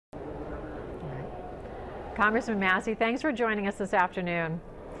Congressman Massie, thanks for joining us this afternoon.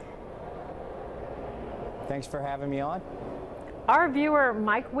 Thanks for having me on. Our viewer,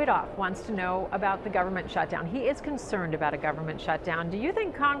 Mike Widoff, wants to know about the government shutdown. He is concerned about a government shutdown. Do you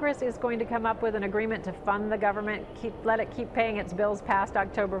think Congress is going to come up with an agreement to fund the government, let it keep paying its bills past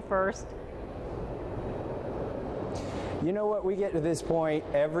October 1st? You know what, we get to this point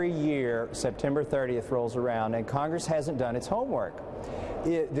every year, September 30th rolls around, and Congress hasn't done its homework.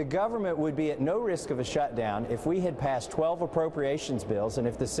 The government would be at no risk of a shutdown if we had passed 12 appropriations bills and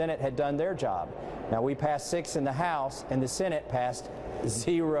if the Senate had done their job. Now, we passed 6 in the House, and the Senate passed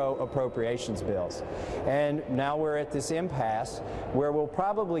 0 appropriations bills. And now we're at this impasse where we'll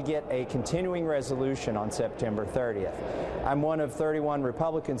probably get a continuing resolution on September 30th. I'm one of 31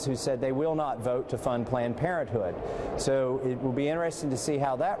 Republicans who said they will not vote to fund Planned Parenthood. So it will be interesting to see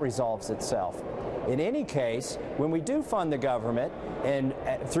how that resolves itself. In any case, when we do fund the government and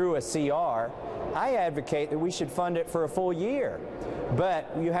through a CR, I advocate that we should fund it for a full year.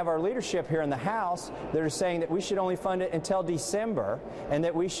 But you have our leadership here in the House that are saying that we should only fund it until December and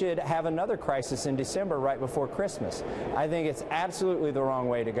that we should have another crisis in December right before Christmas. I think it's absolutely the wrong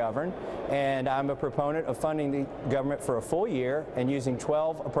way to govern, and I'm a proponent of funding the government for a full year and using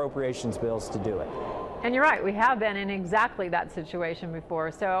 12 appropriations bills to do it. And you're right, we have been in exactly that situation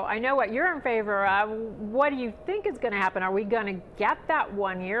before. So I know what you're in favor of. What do you think is going to happen? Are we going to get that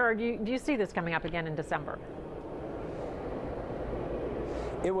 1 year, or do you see this coming up again in December?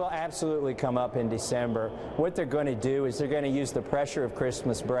 It will absolutely come up in December. What they're going to do is they're going to use the pressure of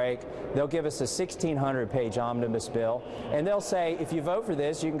Christmas break. They'll give us a 1,600-page omnibus bill, and they'll say, if you vote for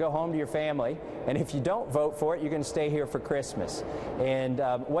this, you can go home to your family, and if you don't vote for it, you're going to stay here for Christmas. And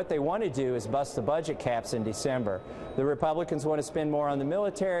what they want to do is bust the budget caps in December. The Republicans want to spend more on the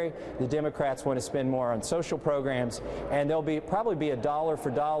military, the Democrats want to spend more on social programs, and there'll probably be a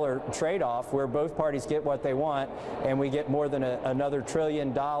dollar-for-dollar trade-off where both parties get what they want, and we get more than another $1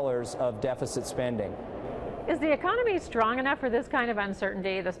 trillion of deficit spending. Is the economy strong enough for this kind of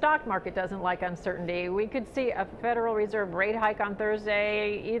uncertainty? The stock market doesn't like uncertainty. We could see a Federal Reserve rate hike on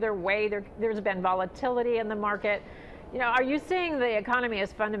Thursday. Either way, there's been volatility in the market. You know, are you seeing the economy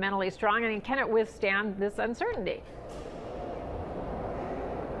as fundamentally strong? I mean, can it withstand this uncertainty?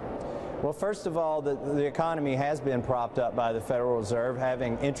 Well, first of all, the economy has been propped up by the Federal Reserve,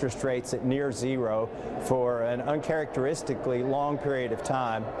 having interest rates at near zero for an uncharacteristically long period of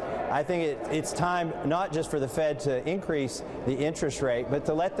time. I think it's time not just for the Fed to increase the interest rate, but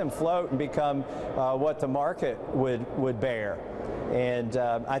to let them float and become what the market would bear. And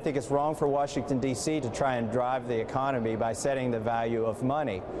I think it's wrong for Washington, D.C. to try and drive the economy by setting the value of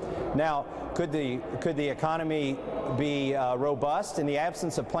money. Now, could the economy be robust in the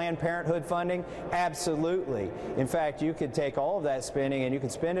absence of Planned Parenthood funding? Absolutely. In fact, you could take all of that spending and you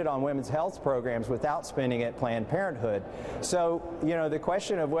could spend it on women's health programs without spending it at Planned Parenthood. So, you know, the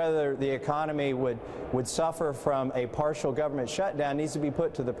question of whether the economy would suffer from a partial government shutdown needs to be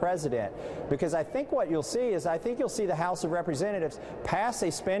put to the president. Because I think what you'll see is you'll see the House of Representatives pass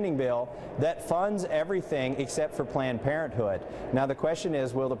a spending bill that funds everything except for Planned Parenthood. Now, the question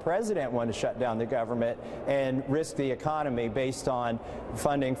is, will the president want to shut down the government and risk the economy based on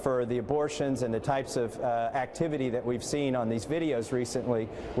funding for the abortions and the types of activity that we've seen on these videos recently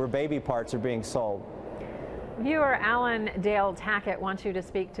where baby parts are being sold? Viewer Alan Dale Tackett wants you to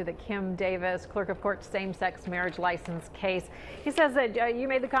speak to the Kim Davis Clerk of Court same-sex marriage license case. He says that you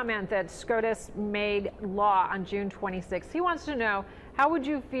made the comment that SCOTUS made law on June 26th. He wants to know, how would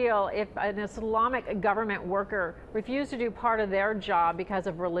you feel if an Islamic government worker refused to do part of their job because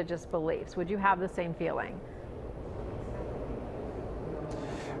of religious beliefs? Would you have the same feeling?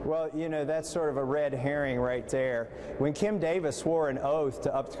 Well, you know, that's sort of a red herring right there. When Kim Davis swore an oath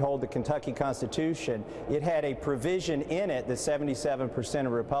to uphold the Kentucky Constitution, it had a provision in it that 77%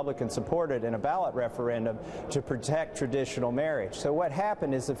 of Republicans supported in a ballot referendum to protect traditional marriage. So what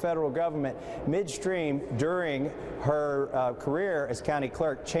happened is the federal government, midstream during her career as county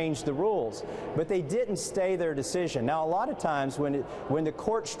clerk, changed the rules. But they didn't stay their decision. Now, a lot of times when the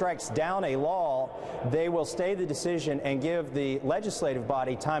court strikes down a law, they will stay the decision and give the legislative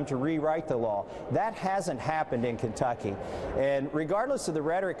body time to rewrite the law. That hasn't happened in Kentucky. And regardless of the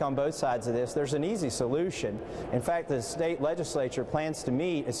rhetoric on both sides of this, there's an easy solution. In fact, the state legislature plans to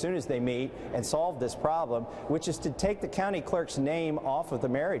meet as soon as they meet and solve this problem, which is to take the county clerk's name off of the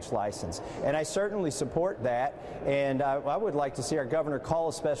marriage license. And I certainly support that, and I would like to see our governor call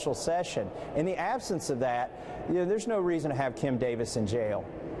a special session. In the absence of that, you know, there's no reason to have Kim Davis in jail.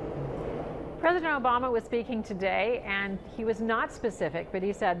 President Obama was speaking today, and he was not specific, but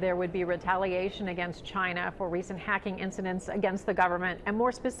he said there would be retaliation against China for recent hacking incidents against the government, and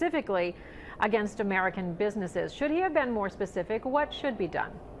more specifically, against American businesses. Should he have been more specific? What should be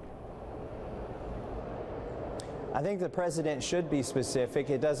done? I think the president should be specific.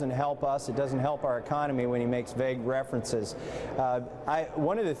 It doesn't help us. It doesn't help our economy when he makes vague references.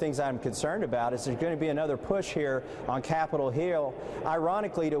 One of the things I'm concerned about is there's going to be another push here on Capitol Hill,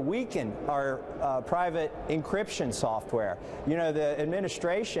 ironically, to weaken our private encryption software. You know, the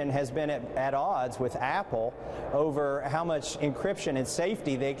administration has been at odds with Apple over how much encryption and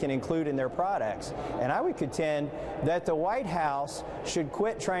safety they can include in their products. And I would contend that the White House should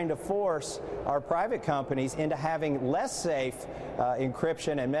quit trying to force our private companies into having less safe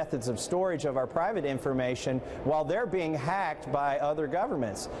encryption and methods of storage of our private information while they're being hacked by other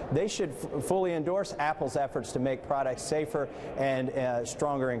governments. They should fully endorse Apple's efforts to make products safer and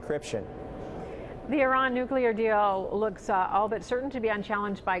stronger encryption. The Iran nuclear deal looks all but certain to be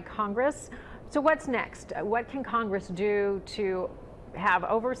unchallenged by Congress. So what's next? What can Congress do to have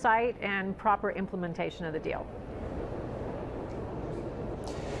oversight and proper implementation of the deal?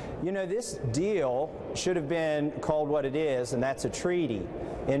 You know, this deal should have been called what it is, and that's a treaty.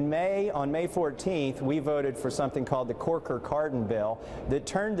 In May, on May 14th, we voted for something called the Corker-Cardin bill that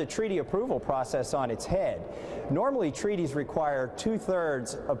turned the treaty approval process on its head. Normally, treaties require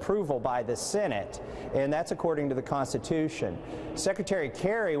 2/3 approval by the Senate, and that's according to the Constitution. Secretary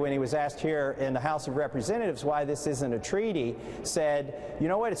Kerry, when he was asked here in the House of Representatives why this isn't a treaty, said, you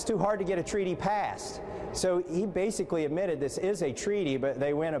know what, it's too hard to get a treaty passed. So he basically admitted this is a treaty, but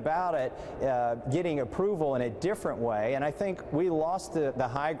they went about it getting approval in a different way. And I think we lost the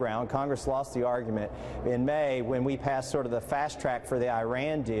high ground. Congress lost the argument in May when we passed sort of the fast track for the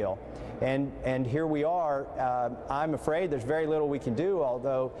Iran deal. And here we are. I'm afraid there's very little we can do,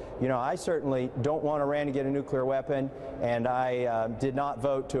 although, you know, I certainly don't want Iran to get a nuclear weapon, and I did not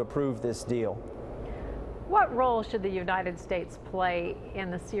vote to approve this deal. What role should the United States play in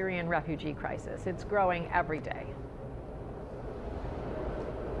the Syrian refugee crisis? It's growing every day.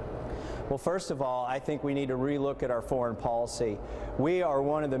 Well, first of all, I think we need to relook at our foreign policy. We are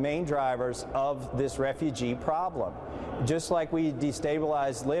one of the main drivers of this refugee problem. Just like we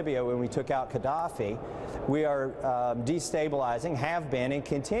destabilized Libya when we took out Gaddafi, we are destabilizing, have been, and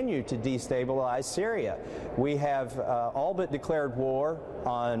continue to destabilize Syria. We have all but declared war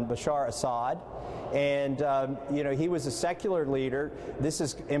on Bashar Assad. And, you know, he was a secular leader. This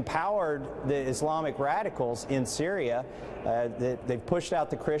has empowered the Islamic radicals in Syria. They've pushed out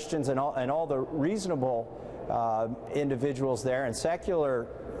the Christians and all the reasonable individuals there and secular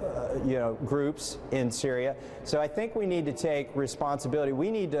you know, groups in Syria. So I think we need to take responsibility.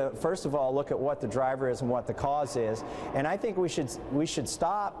 We need to, first of all, look at what the driver is and what the cause is. And I think we should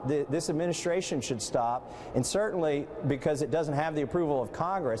stop. This administration should stop. And certainly, because it doesn't have the approval of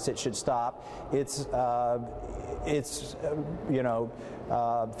Congress, it should stop. It's you know,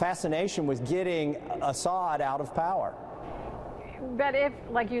 fascination with getting Assad out of power. But if,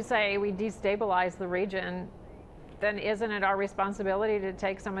 like you say, we destabilize the region, then isn't it our responsibility to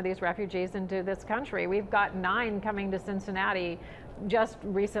take some of these refugees into this country? We've got 9 coming to Cincinnati, just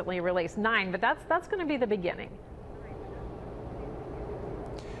recently released 9, but that's going to be the beginning.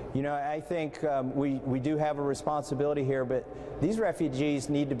 You know, I think we do have a responsibility here, but these refugees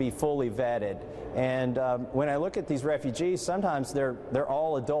need to be fully vetted. And when I look at these refugees, sometimes they're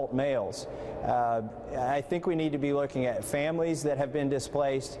all adult males. I think we need to be looking at families that have been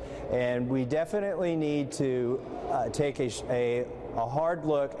displaced, and we definitely need to take a hard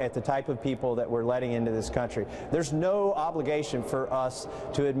look at the type of people that we're letting into this country. There's no obligation for us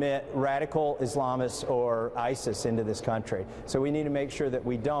to admit radical Islamists or ISIS into this country. So we need to make sure that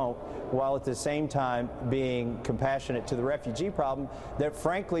we don't, while at the same time being compassionate to the refugee problem that,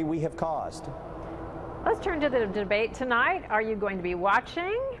 frankly, we have caused. Let's turn to the debate tonight. Are you going to be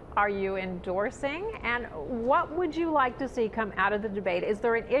watching? Are you endorsing? And what would you like to see come out of the debate? Is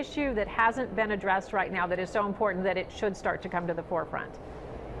there an issue that hasn't been addressed right now that is so important that it should start to come to the forefront?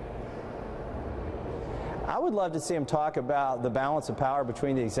 I would love to see him talk about the balance of power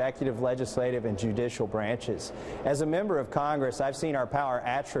between the executive, legislative, and judicial branches. As a member of Congress, I've seen our power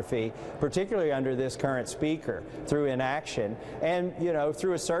atrophy, particularly under this current speaker, through inaction and, you know,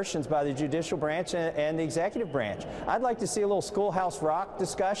 through assertions by the judicial branch and the executive branch. I'd like to see a little Schoolhouse Rock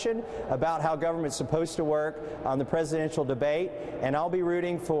discussion about how government's supposed to work on the presidential debate, and I'll be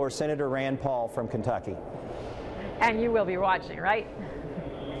rooting for Senator Rand Paul from Kentucky. And you will be watching, right?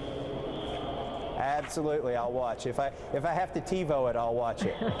 Absolutely, I'll watch. If I have to TiVo it, I'll watch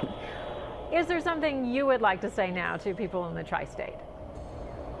it. Is there something you would like to say now to people in the tri-state?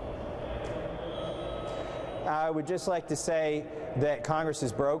 I would just like to say that Congress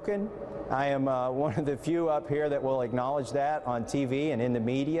is broken. I am one of the few up here that will acknowledge that on TV and in the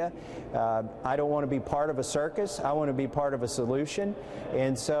media. I don't want to be part of a circus. I want to be part of a solution.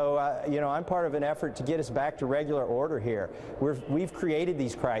 And so, you know, I'm part of an effort to get us back to regular order here. We've created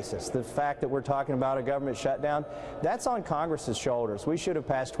these crises. The fact that we're talking about a government shutdown, that's on Congress's shoulders. We should have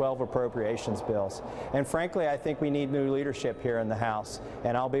passed 12 appropriations bills. And frankly, I think we need new leadership here in the House.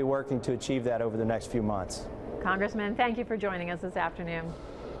 And I'll be working to achieve that over the next few months. Congressman, thank you for joining us this afternoon.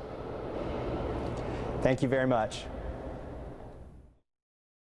 Thank you very much.